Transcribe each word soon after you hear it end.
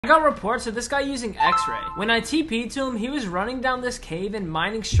I got reports of this guy using X-ray. When I TP'd to him, he was running down this cave and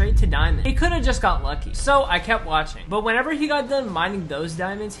mining straight to diamonds. He could have just got lucky, so I kept watching. But whenever he got done mining those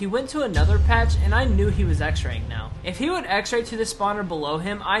diamonds, he went to another patch and I knew he was X-raying now. If he would X-ray to the spawner below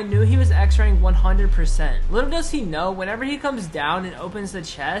him, I knew he was X-raying 100%. Little does he know, whenever he comes down and opens the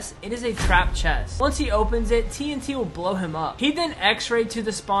chest, it is a trap chest. Once he opens it, TNT will blow him up. He then X-rayed to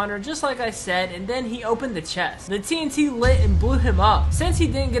the spawner just like I said, and then he opened the chest. The TNT lit and blew him up. Since he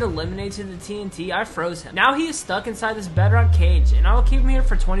didn't get eliminated to the TNT, I froze him. Now he is stuck inside this bedrock cage, and I will keep him here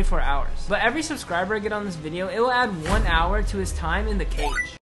for 24 hours. But every subscriber I get on this video, it will add 1 hour to his time in the cage.